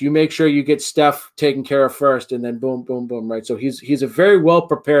comes, you make sure you get Steph taken care of first, and then boom, boom, boom. Right. So he's a very well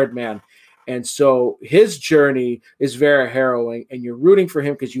prepared man. And so his journey is very harrowing, and you're rooting for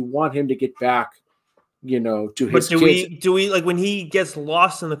him because you want him to get back to But his kids. do we like when he gets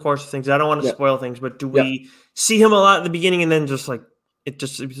lost in the course of things? I don't want to Yeah, spoil things, but do yeah. we see him a lot at the beginning and then just like it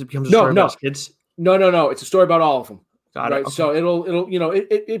becomes a No, story about no, his kids? no. It's a story about all of them. Got it. Right. Okay. So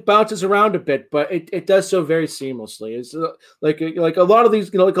it bounces around a bit, but it does so very seamlessly. It's like a lot of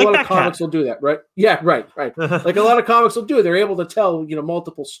these, like a lot of that cat. comics will do that. Right. Yeah. Right. Like a lot of comics will do it. They're able to tell,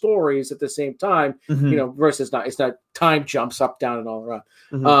 multiple stories at the same time, Mhm. versus it's not time jumps up, down, and all around.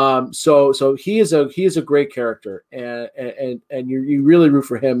 Mhm. So he is a great character, and you really root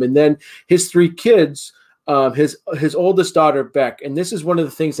for him. And then his three kids, his oldest daughter, Beck, and this is one of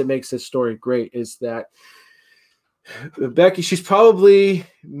the things that makes this story great, is that Becky, she's probably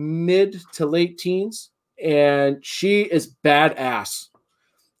mid to late teens, and she is badass.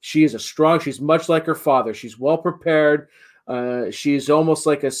 She's much like her father. She's well prepared. She's almost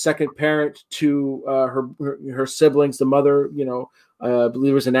like a second parent to her siblings. The mother, I believe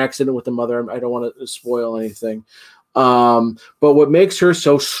there was an accident with the mother. I don't want to spoil anything. But what makes her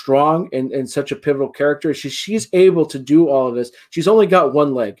so strong and such a pivotal character is she's able to do all of this. She's only got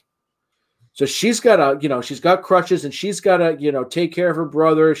one leg. So she's got she's got crutches, and she's got to, take care of her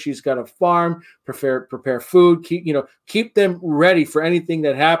brother. She's got to farm, prepare food, keep them ready for anything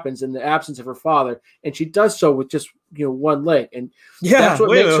that happens in the absence of her father. And she does so with just, one leg. And that's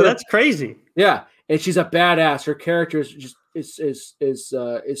what makes her. That's crazy. Yeah. And she's a badass. Her character is just is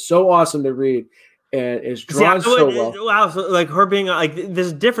so awesome to read. And is drawn so well. Wow, so like her being like,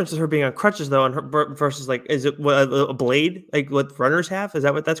 there's a difference in her being on crutches though, and her versus like, is it a blade like what runners have? Is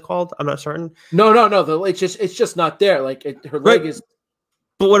that what that's called? I'm not certain. No. It's just not there. Like her leg is.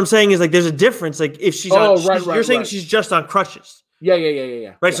 But what I'm saying is like, there's a difference. Like if she's you're saying she's just on crutches. Yeah.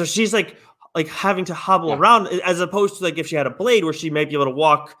 Right. Yeah. So she's like having to hobble around, as opposed to like if she had a blade where she might be able to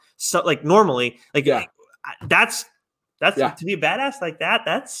walk like normally. Like that's to be a badass like that.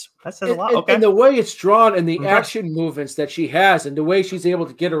 That says a lot. Okay. And the way it's drawn and the action movements that she has and the way she's able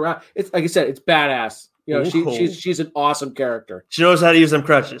to get around, it's like I said, it's badass. She's an awesome character. She knows how to use them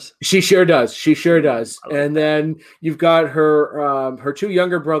crutches. She sure does. And then you've got her two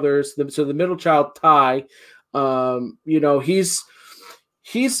younger brothers. So the middle child, Ty, he's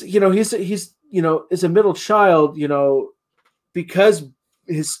is a middle child, because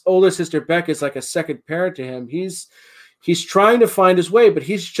his older sister Beck is like a second parent to him. He's trying to find his way, but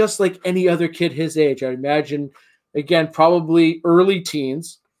he's just like any other kid his age. I imagine, again, probably early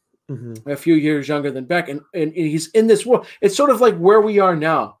teens, a few years younger than Beck. And he's in this world. It's sort of like where we are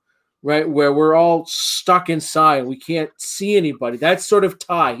now, right? Where we're all stuck inside. We can't see anybody. That's sort of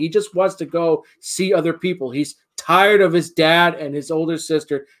Ty. He just wants to go see other people. He's tired of his dad and his older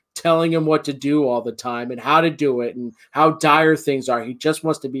sister telling him what to do all the time and how to do it and how dire things are. He just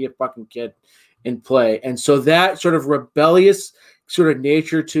wants to be a fucking kid in play. And so that sort of rebellious sort of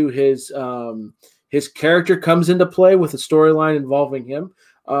nature to his character comes into play with a storyline involving him,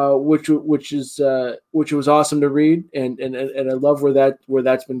 which was awesome to read, and I love where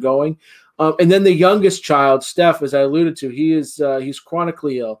that's been going. And then the youngest child, Steph, as I alluded to, he's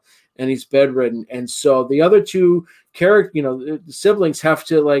chronically ill and he's bedridden, and so the other two the siblings have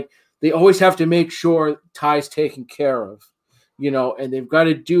to they always have to make sure Ty's taken care of. And they've got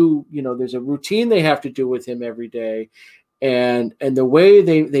to do, there's a routine they have to do with him every day. And the way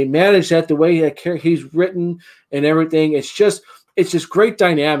they manage that, the way that he's written and everything, it's just great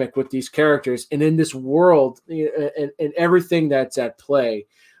dynamic with these characters and in this world and everything that's at play.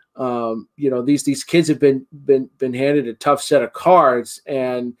 These kids have been handed a tough set of cards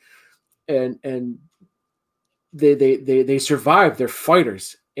and they survive. They're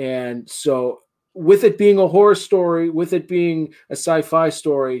fighters. And so, with it being a horror story, with it being a sci-fi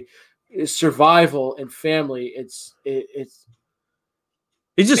story, survival and family, it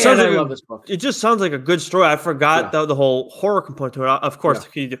just sounds like I love this book. It just sounds like a good story. I forgot the whole horror component to it. Of course,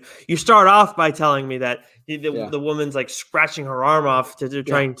 you start off by telling me that the woman's like scratching her arm off to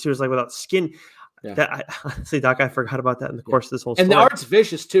trying to, like without skin. Yeah. That honestly, Doc, I forgot about that in the course of this whole story. And the art's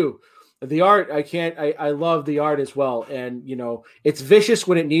vicious too. The art, I love the art as well. And, it's vicious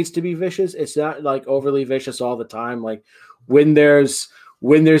when it needs to be vicious. It's not like overly vicious all the time. Like when there's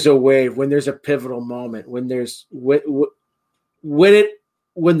a wave, when there's a pivotal moment, when the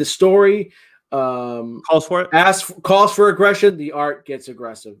story calls for it, calls for aggression, the art gets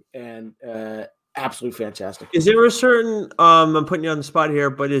aggressive and absolutely fantastic. Is there a certain I'm putting you on the spot here,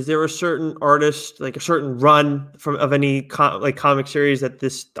 but is there a certain artist, like a certain run of any comic series that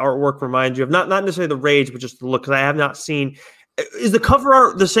this artwork reminds you of? Not necessarily the rage, but just the look, because I have not seen. Is the cover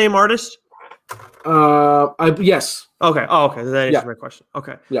art the same artist? Yes. Okay. Oh, okay. That answers my question.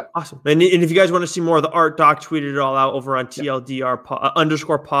 Okay. Yeah. Awesome. And if you guys want to see more of the art, Doc tweeted it all out over on TLDR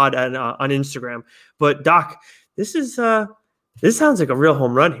 _pod and on Instagram. But Doc, this sounds like a real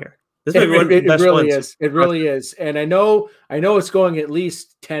home run here. This might be one of the best really ones. is. It really is. And I know it's going at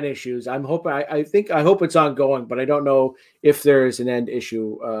least 10 issues. I'm hoping. I hope it's ongoing, but I don't know if there is an end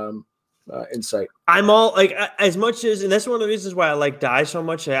issue in sight. I'm all like, as much as, and that's one of the reasons why I like Die so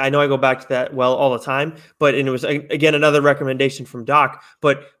much. I know I go back to that all the time, and it was again another recommendation from Doc.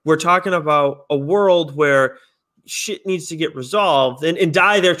 But we're talking about a world where shit needs to get resolved, and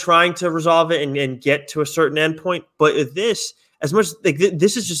Die, they're trying to resolve it and get to a certain endpoint. But with this, as much like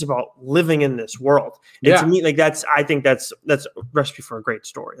this is just about living in this world. And to me, like I think that's a recipe for a great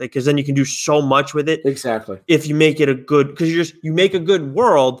story. Like, because then you can do so much with it. Exactly. If you make it a good, because you make a good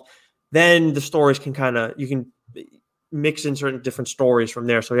world, then the stories can you can mix in certain different stories from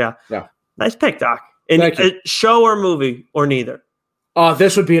there. So yeah. Nice pick, Doc. And a show or movie or neither?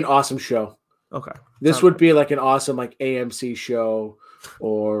 This would be an awesome show. Okay. This would be like an awesome like AMC show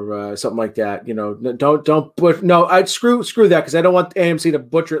or something like that. You know, I'd screw that because I don't want AMC to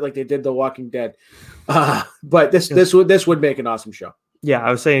butcher it like they did The Walking Dead. But this would make an awesome show. Yeah,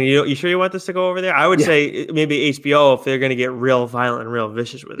 I was saying, you sure you want this to go over there? I would say maybe HBO if they're going to get real violent and real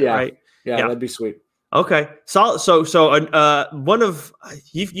vicious with it, right? Yeah, that'd be sweet. Okay, so one of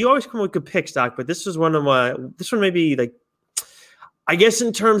you always come with good picks, Doc, but this was one of my. This one maybe like, I guess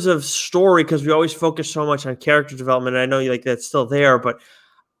in terms of story, because we always focus so much on character development. And I know that's still there, but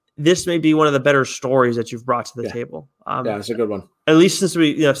this may be one of the better stories that you've brought to the table. It's a good one. At least since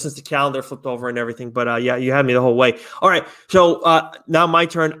since the calendar flipped over and everything. But you had me the whole way. All right. So now my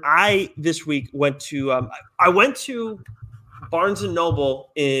turn. This week went to Barnes and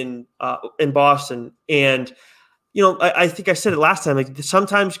Noble in Boston, and I think I said it last time. Like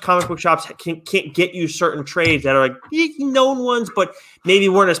sometimes comic book shops can't get you certain trades that are like known ones, but maybe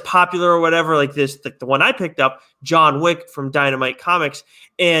weren't as popular or whatever. Like this, like the one I picked up, John Wick from Dynamite Comics,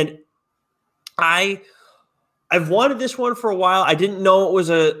 and I've wanted this one for a while. I didn't know it was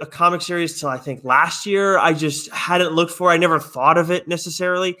a comic series till I think last year. I just hadn't looked for it. I never thought of it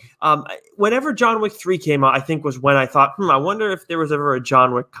necessarily. Whenever John Wick 3 came out, I think was when I thought, I wonder if there was ever a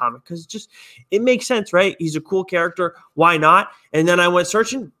John Wick comic, because it makes sense, right? He's a cool character. Why not? And then I went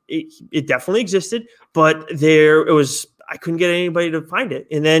searching. It definitely existed, but I couldn't get anybody to find it.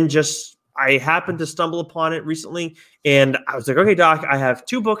 And then I happened to stumble upon it recently, and I was like, okay, Doc, I have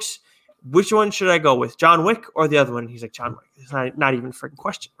 2 books. Which one should I go with, John Wick or the other one? He's like, John Wick. It's not even a freaking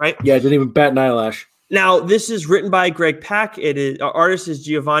question, right? Yeah, I didn't even bat an eyelash. Now, this is written by Greg Pak. Our artist is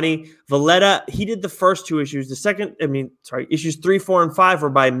Giovanni Valletta. He did the first 2 issues. Issues 3, 4, and 5 were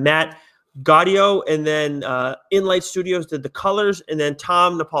by Matt Gaudio, and then Inlight Studios did the colors, and then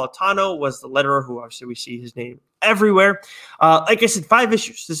Tom Napolitano was the letterer, who obviously we see his name everywhere. Like I said, 5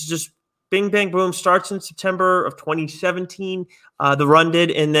 issues. This is just bing, bang, boom. Starts in September of 2017. The run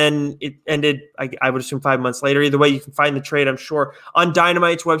did, and then it ended, I would assume 5 months later. Either way, you can find the trade, I'm sure, on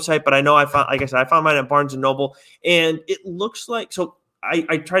Dynamite's website. But I know I found mine at Barnes & Noble. And it looks like, so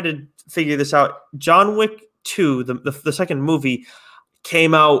I tried to figure this out. John Wick 2, the second movie,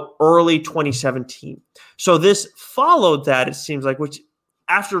 came out early 2017. So this followed that, it seems like, which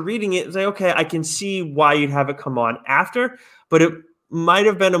after reading it, it's like, okay, I can see why you'd have it come on after, but it might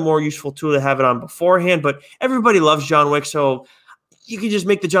have been a more useful tool to have it on beforehand. But everybody loves John Wick, so you can just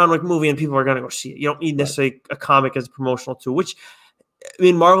make the John Wick movie and people are going to go see it. You don't need necessarily a comic as a promotional tool, which,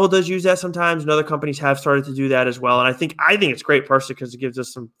 Marvel does use that sometimes, and other companies have started to do that as well. And I think it's great personally because it gives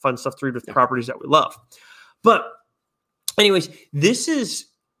us some fun stuff to read with properties that we love. But anyways,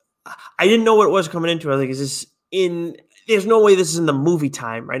 I didn't know what it was coming into. I was like, there's no way this is in the movie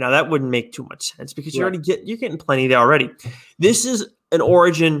time right now. That wouldn't make too much sense because you're getting plenty there already. This is an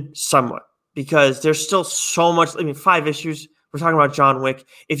origin somewhat because there's still so much. 5 issues. We're talking about John Wick.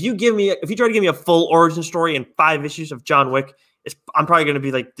 If you try to give me a full origin story in 5 issues of John Wick, I'm probably going to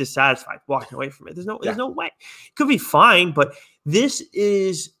be like dissatisfied walking away from it. There's no way. It could be fine, but this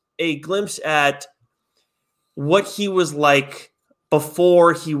is a glimpse at what he was like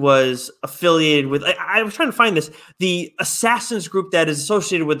before he was affiliated with. I was trying to find the assassins group that is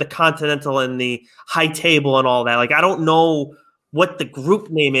associated with the Continental and the High Table and all that. Like, I don't know what the group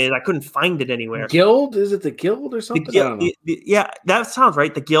name is. I couldn't find it anywhere. Guild? Is it the Guild or something? I don't know. Yeah, that sounds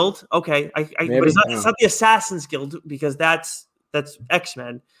right. The Guild. Okay. But it's not the Assassins Guild because that's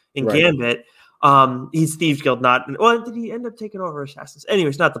X-Men in Gambit. He's Thieves Guild, not. Well, did he end up taking over Assassins?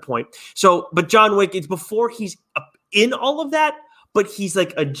 Anyways, not the point. So, but John Wick, it's before he's in all of that, but he's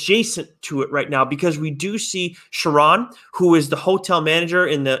like adjacent to it right now because we do see Sharon, who is the hotel manager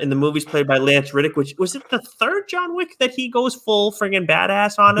in the movies, played by Lance Reddick. Which was it the third John Wick that he goes full friggin'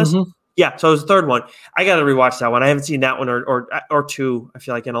 badass on us? Mm-hmm. Yeah, so it was the third one. I got to rewatch that one. I haven't seen that one or two. I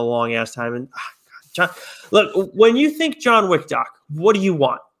feel like in a long ass time. And John, look, when you think John Wick, Doc, what do you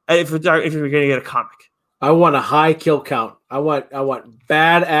want if you're going to get a comic? I want a high kill count. I want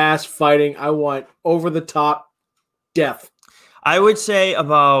badass fighting. I want over the top death. I would say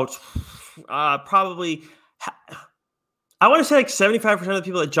about probably. I want to say like 75% of the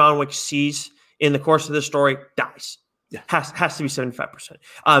people that John Wick sees in the course of this story dies. Yeah. Has to be 75%.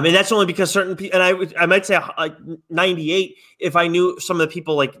 And that's only because certain people, and I might say like 98 if I knew some of the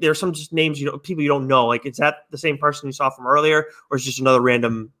people, like there's some just names, people you don't know. Like, is that the same person you saw from earlier, or is it just another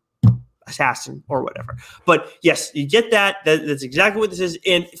random assassin or whatever? But yes, you get that. That's exactly what this is.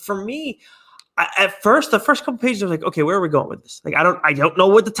 And for me, at first, the first couple pages, I was like, okay, where are we going with this? Like, I don't know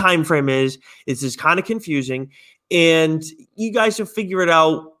what the time frame is. It's just kind of confusing. And you guys will figure it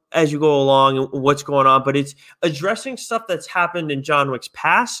out as you go along and what's going on, but it's addressing stuff that's happened in John Wick's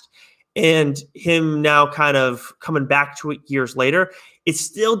past and him now kind of coming back to it years later. It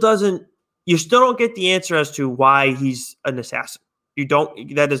still doesn't, you still don't get the answer as to why he's an assassin.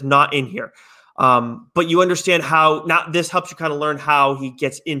 That is not in here. But you understand how, not this helps you kind of learn how he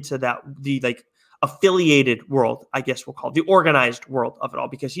gets into the like affiliated world, I guess we'll call it, the organized world of it all,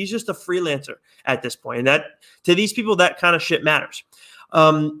 because he's just a freelancer at this point. And that, to these people, that kind of shit matters.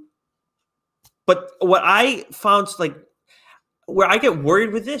 But what I found, like, where I get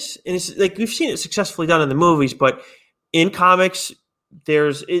worried with this, and it's like we've seen it successfully done in the movies, but in comics,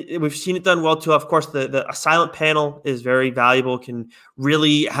 we've seen it done well too. Of course, a silent panel is very valuable, can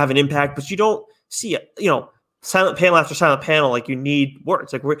really have an impact, but you don't see it, silent panel after silent panel. Like, you need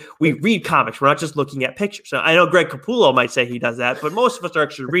words. Like, we read comics. We're not just looking at pictures. So I know Greg Capullo might say he does that, but most of us are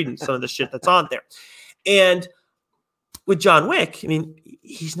actually reading some of the shit that's on there. And with John Wick, I mean,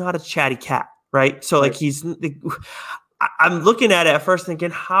 he's not a chatty cat, right? So like I'm looking at it at first thinking,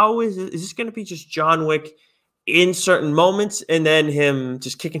 how is this going to be just John Wick in certain moments and then him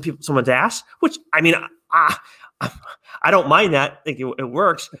just kicking someone's ass? Which, I mean, I don't mind that. I think it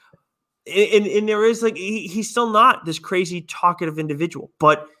works. And there is like, he's still not this crazy talkative individual,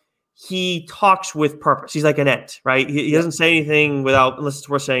 but he talks with purpose. He's like an ent, right? He doesn't say anything unless it's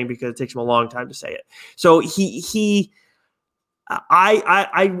worth saying, because it takes him a long time to say it. So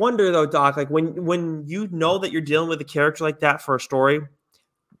I wonder though, Doc, like when you know that you're dealing with a character like that for a story,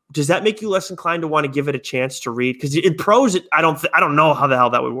 does that make you less inclined to want to give it a chance to read? Because in prose, I don't know how the hell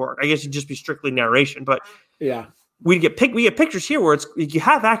that would work. I guess it'd just be strictly narration. But yeah, we get pictures here where you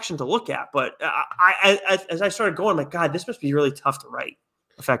have action to look at. But as I started going, I'm like, God, this must be really tough to write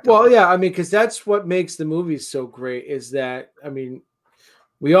effectively. Well, yeah, I mean, because that's what makes the movies so great. Is that, I mean,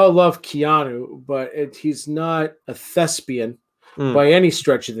 we all love Keanu, but he's not a thespian by any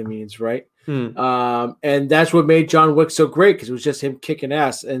stretch of the means, right? And that's what made John Wick so great, because it was just him kicking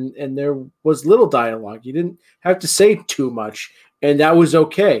ass, and there was little dialogue. You didn't have to say too much, and that was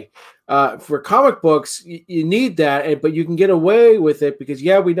okay. For comic books, you need that, but you can get away with it because,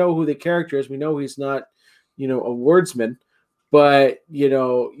 we know who the character is. We know he's not, a wordsman, but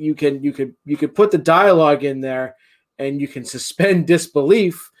you can put the dialogue in there, and you can suspend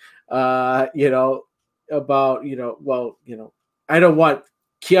disbelief. About I don't want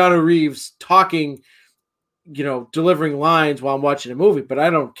Keanu Reeves talking, delivering lines while I'm watching a movie, but I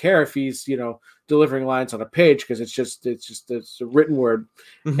don't care if he's, delivering lines on a page, because it's a written word.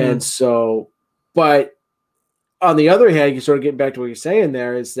 Mm-hmm. And so, but on the other hand, you sort of getting back to what you're saying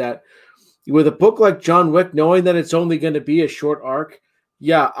there, is that with a book like John Wick, knowing that it's only going to be a short arc,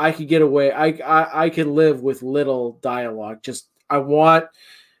 I could get away. I can live with little dialogue. Just, I want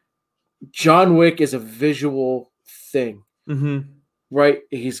John Wick is a visual thing. Mm-hmm. Right?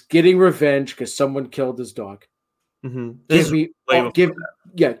 He's getting revenge because someone killed his dog. Mm-hmm. Give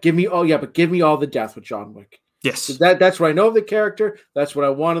me all the death with John Wick. Yes. So that's what I know of the character. That's what I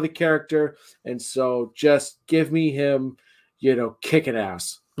want of the character. And so just give me him, kicking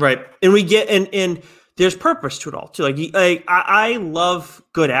ass. Right. And we get, and there's purpose to it all too. Like I love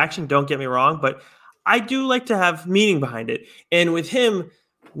good action. Don't get me wrong, but I do like to have meaning behind it. And with him,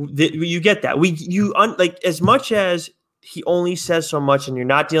 you get that. Like, as much as he only says so much, and you're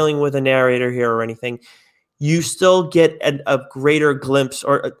not dealing with a narrator here or anything, you still get a greater glimpse,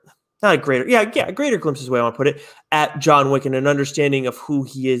 or not a greater, a greater glimpse is the way I want to put it, at John Wick, and an understanding of who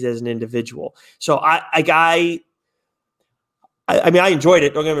he is as an individual. So I mean, I enjoyed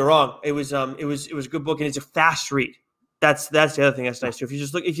it. Don't get me wrong. It was a good book, and it's a fast read. That's the other thing that's nice too.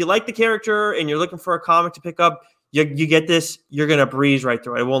 If you like the character and you're looking for a comic to pick up, You get this, you're going to breeze right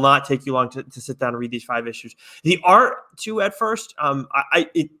through it. It will not take you long to sit down and read these 5 issues. The art, too, at first,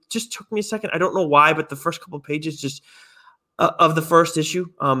 it just took me a second. I don't know why, but the first couple of pages just of the first issue,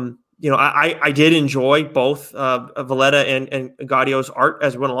 I did enjoy both Valletta and Gaudio's art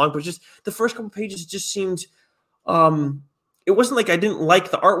as we went along, but just the first couple of pages just seemed it wasn't like I didn't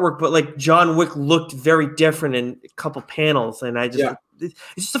like the artwork, but like John Wick looked very different in a couple panels, and it's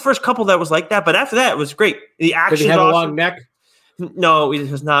just the first couple that was like that. But after that, it was great. The action. Did he have a long neck? No,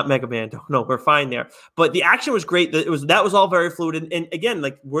 it was not Mega Man. No, we're fine there. But the action was great. That was all very fluid. And again,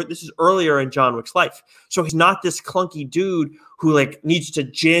 like this is earlier in John Wick's life, so he's not this clunky dude who like needs to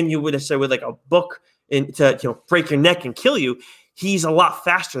jam you with like a book and to break your neck and kill you. He's a lot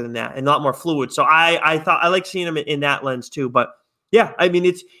faster than that and a lot more fluid. So I thought I like seeing him in that lens too. But yeah, I mean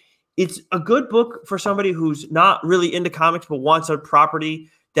it's a good book for somebody who's not really into comics but wants a property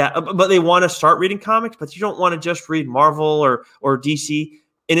but they want to start reading comics, but you don't want to just read Marvel or DC.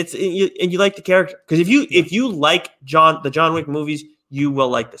 And you like the character, because if you like the John Wick movies, you will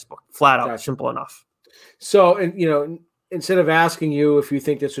like this book. Flat out, simple enough. So, and instead of asking you if you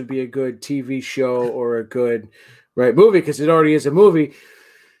think this would be a good TV show or a good movie, because it already is a movie,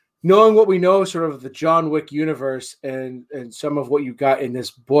 knowing what we know sort of the John Wick universe and some of what you got in this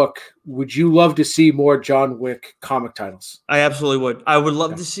book, would you love to see more John Wick comic titles? I absolutely would. I would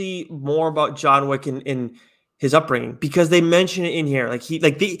love to see more about John Wick in his upbringing, because they mention it in here.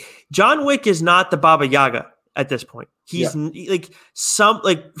 John Wick is not the Baba Yaga at this point. He's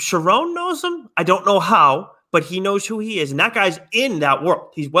Sharon knows him. I don't know how, but he knows who he is. And that guy's in that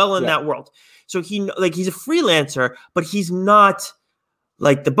world. He's well in that world. So he's a freelancer, but he's not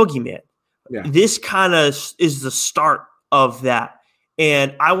like the boogeyman. Yeah. This kind of is the start of that.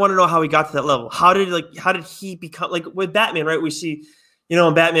 And I want to know how he got to that level. How did he become, like with Batman, right? We see,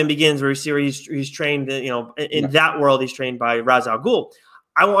 in Batman Begins, where we see where he's trained, in that world, he's trained by Ra's al Ghul.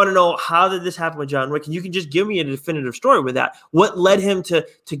 I want to know, how did this happen with John Wick? And you can just give me a definitive story with that. What led him to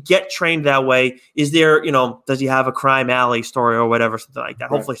get trained that way? Is there, does he have a crime alley story or whatever, something like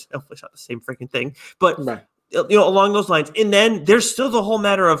that? Right. Hopefully it's not the same freaking thing. But along those lines. And then there's still the whole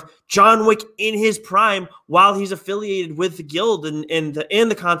matter of John Wick in his prime while he's affiliated with the Guild and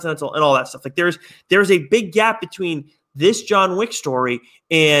the Continental and all that stuff. Like there's a big gap between this John Wick story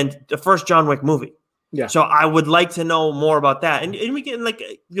and the first John Wick movie. Yeah. So I would like to know more about that. And we get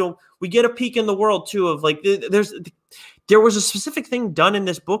we get a peek in the world too of there was a specific thing done in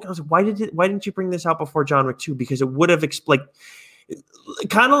this book. I was like, why didn't you bring this out before John Wick 2? Because it would have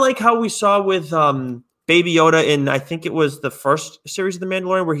kind of like how we saw with Baby Yoda in, I think it was the first series of The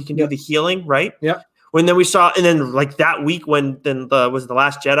Mandalorian, where he can do the healing, right? Yeah. When then we saw, and then like that week when was The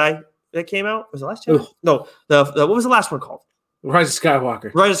Last Jedi that came out? Was it The Last Jedi? Ooh. No, what was the last one called? Rise of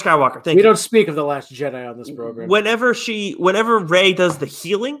Skywalker. Thank you. We don't speak of The Last Jedi on this program. Whenever Rey does the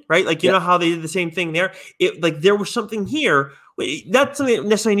healing, right? Like, you know how they did the same thing there? There was something here. Not something that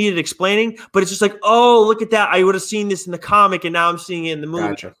necessarily needed explaining, but it's just like, oh, look at that. I would have seen this in the comic, and now I'm seeing it in the movie.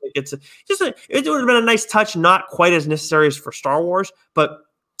 Gotcha. It would have been a nice touch, not quite as necessary as for Star Wars, but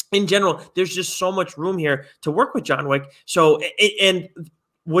in general, there's just so much room here to work with John Wick. So, and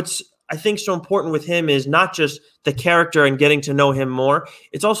what's I think so important with him is not just the character and getting to know him more.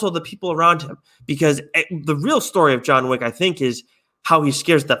 It's also the people around him, because the real story of John Wick, I think, is how he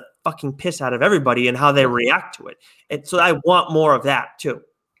scares the fucking piss out of everybody and how they react to it. And so I want more of that too.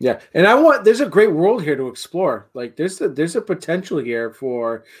 Yeah. And there's a great world here to explore. Like there's a potential here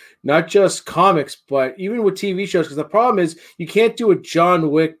for not just comics, but even with TV shows. Because the problem is you can't do a John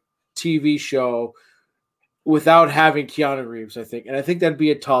Wick TV show without having Keanu Reeves, I think. And I think that'd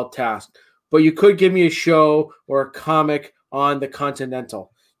be a tall task. But you could give me a show or a comic on the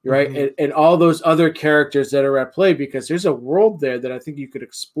Continental, right? Mm-hmm. And all those other characters that are at play, because there's a world there that I think you could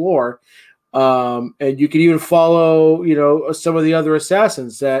explore. And you could even follow, some of the other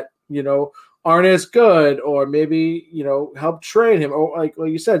assassins that, aren't as good, or maybe, help train him, or like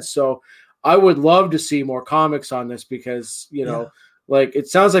you said. So I would love to see more comics on this, because, like it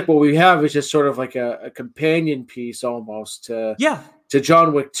sounds like what we have is just sort of like a companion piece almost to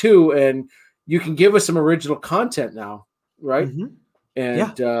John Wick 2, and you can give us some original content now, right? Mm-hmm.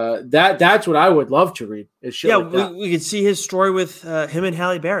 And that's what I would love to read. We could see his story with him and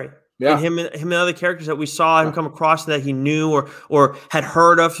Halle Berry. Yeah. And him and other characters that we saw him come across that he knew or had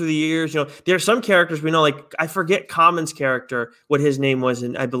heard of through the years. There are some characters we know, like I forget Common's character, what his name was,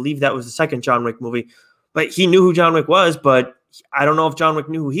 and I believe that was the second John Wick movie. But he knew who John Wick was, but I don't know if John Wick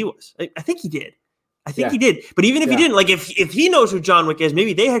knew who he was. I think he did. I think he did. But even if he didn't, like if he knows who John Wick is,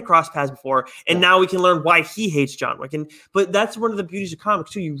 maybe they had crossed paths before, and now we can learn why he hates John Wick. But that's one of the beauties of comics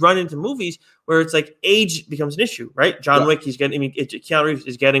too. You run into movies where it's like age becomes an issue, right? John Wick, Keanu Reeves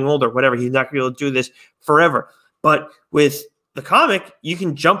is getting older, whatever. He's not going to be able to do this forever. But with the comic, you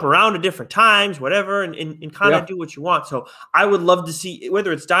can jump around to different times, whatever, and kind of do what you want. So I would love to see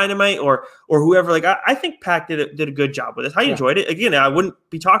whether it's Dynamite or whoever. Like I think Pac did a good job with it. I enjoyed it. Again, I wouldn't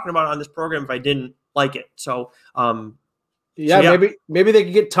be talking about it on this program if I didn't like it. So maybe they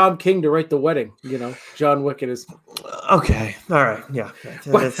could get Tom King to write The Wedding. John Wick and his. Okay, all right, yeah,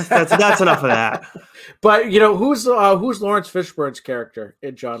 that's enough of that. But who's Lawrence Fishburne's character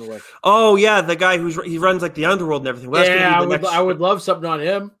in John Wick? Oh yeah, the guy he runs like the underworld and everything. Well, I would love something on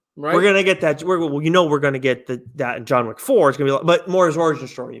him. Right? We're gonna get that. We're gonna get that in John Wick 4. It's gonna be, but more his origin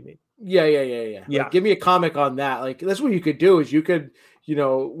story. You mean? Yeah. Like, give me a comic on that. Like that's what you could do. Is you could.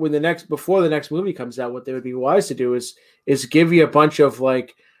 Before the next movie comes out, what they would be wise to do is give you a bunch of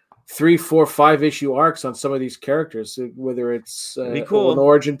like 3, 4, 5 issue arcs on some of these characters, whether it's cool. An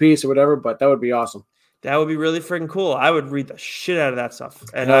origin piece or whatever. But that would be awesome. That would be really freaking cool. I would read the shit out of that stuff.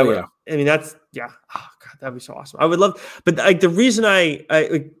 And yeah. I mean, that's Oh God, that'd be so awesome. I would love. But like the reason I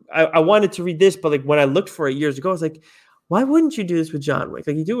wanted to read this, but like when I looked for it years ago, I was like, why wouldn't you do this with John Wick?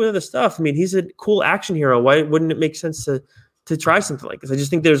 Like you do with other stuff. I mean, he's a cool action hero. Why wouldn't it make sense to try something like this? I just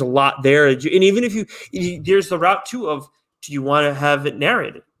think there's a lot there. And even if there's the route too of, do you want to have it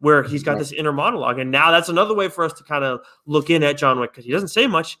narrated where he's got this inner monologue? And now that's another way for us to kind of look in at John Wick, because he doesn't say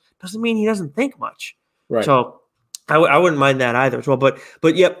much. Doesn't mean he doesn't think much. Right. So I wouldn't mind that either as well. But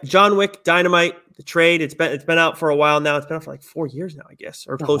yep, John Wick, Dynamite, the trade. It's been out for a while now. It's been out for like 4 years now, I guess,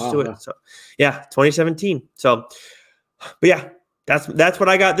 or close to it. So yeah, 2017. So, but yeah. That's what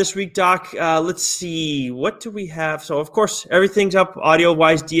I got this week, Doc. Let's see. What do we have? So, of course, everything's up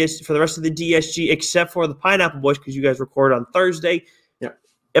audio-wise for the rest of the DSG except for the Pineapple Boys, because you guys record on Thursday. Yeah.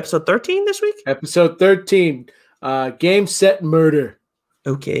 Episode 13 this week? Episode 13. Game, Set, Murder.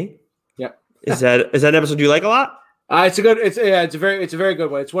 Okay. Yeah. Is that an episode you like a lot? It's a very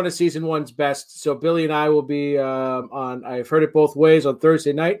good one. It's one of season 1's best. So Billy and I will be on I've Heard It Both Ways on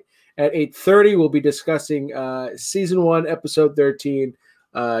Thursday night. At 8:30, we'll be discussing Season 1, Episode 13,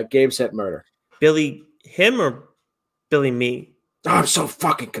 Game, Set, Murder. Billy him or Billy me? Oh, I'm so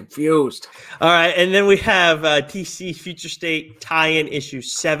fucking confused. All right, and then we have TC Future State tie-in issue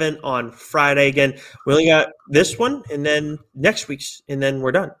 7 on Friday. Again, we only got this one, and then next week's, and then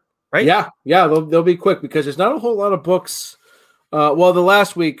we're done, right? Yeah, they'll be quick because there's not a whole lot of books. The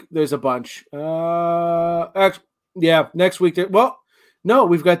last week, there's a bunch. Next week, no,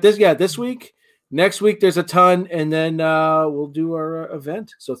 we've got this. Yeah, this week. Next week, there's a ton, and then we'll do our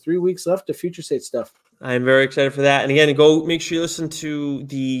event. So 3 weeks left of Future State stuff. I'm very excited for that. And again, go make sure you listen to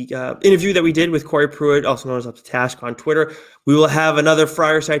the interview that we did with Corey Pruitt, also known as Up to Task, on Twitter. We will have another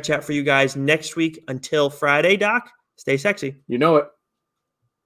Fireside Chat for you guys next week. Until Friday, Doc, stay sexy. You know it.